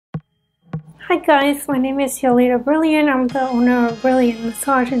Hi guys, my name is Yolita Brilliant. I'm the owner of Brilliant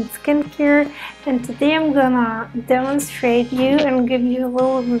Massage and Skincare, and today I'm gonna demonstrate you and give you a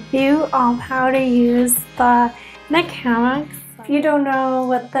little review of how to use the neck hammocks. If you don't know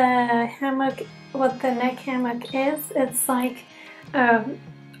what the neck hammock is, it's like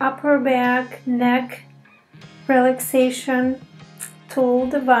upper back neck relaxation tool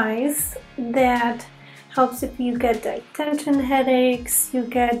device that helps if you get like tension headaches, you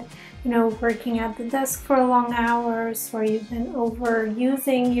get working at the desk for long hours, or you've been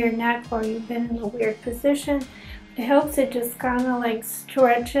overusing your neck, or you've been in a weird position. It helps. It just kind of like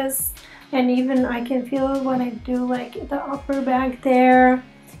stretches, and even I can feel it when I do like the upper back there,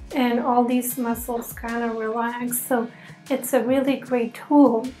 and all these muscles kind of relax. So it's a really great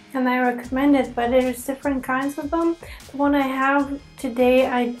tool and I recommend it, but there's different kinds of them. The one I have today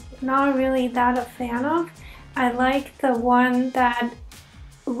I'm not really that a fan of. I like the one that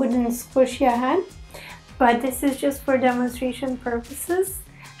wouldn't squish your head, but this is just for demonstration purposes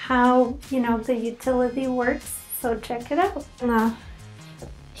how the utility works. So check it out. Now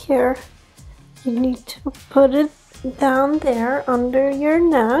here you need to put it down there under your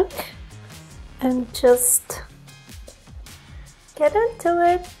neck and just get into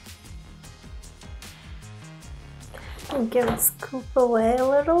it. You can scoop away a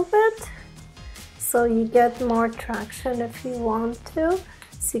little bit so you get more traction if you want to.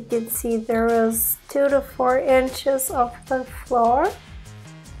 So you can see there is 2 to 4 inches off the floor.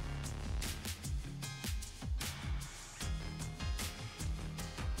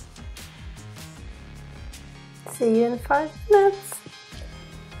 See you in 5 minutes.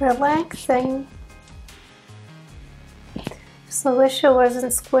 Relaxing. So I wish I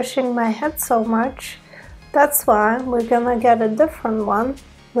wasn't squishing my head so much. That's why we're gonna get a different one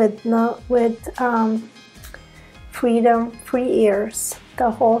with free ears,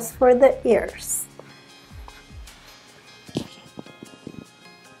 the holes for the ears. It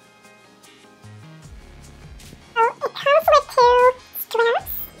comes with 2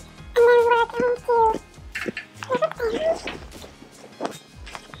 straps, and then we're going to put it in, close it,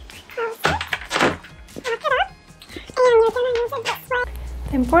 lock it up, and you're going to use it this way.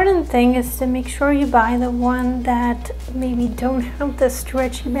 The important thing is to make sure you buy the one that maybe don't have the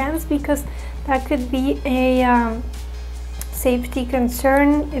stretchy bands, because that could be a safety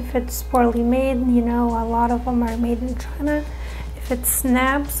concern if it's poorly made. A lot of them are made in China. If it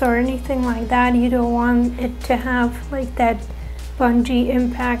snaps or anything like that, you don't want it to have like that bungee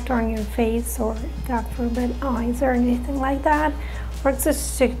impact on your face, or God forbid eyes or anything like that. For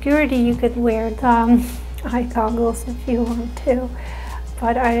security, you could wear the eye goggles if you want to,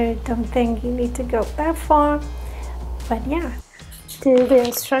 but I don't think you need to go that far. But yeah, the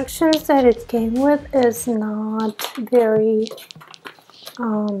instructions that it came with is not very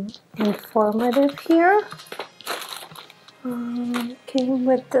informative here. Came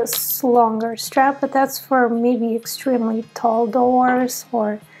with this longer strap, but that's for maybe extremely tall doors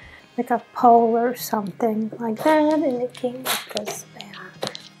or like a pole or something like that. And it came with this bag.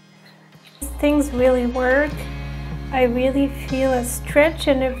 These things really work. I really feel a stretch,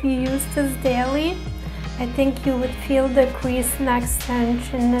 and if you use this daily, I think you would feel decreased neck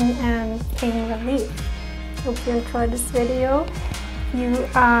tension and pain relief. Hope you enjoyed this video. If you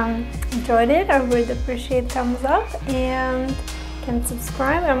enjoyed it, I would appreciate thumbs up, and can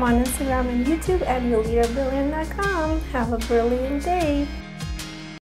subscribe. I'm on Instagram and YouTube at YolitaBrilliant.com. Have a brilliant day.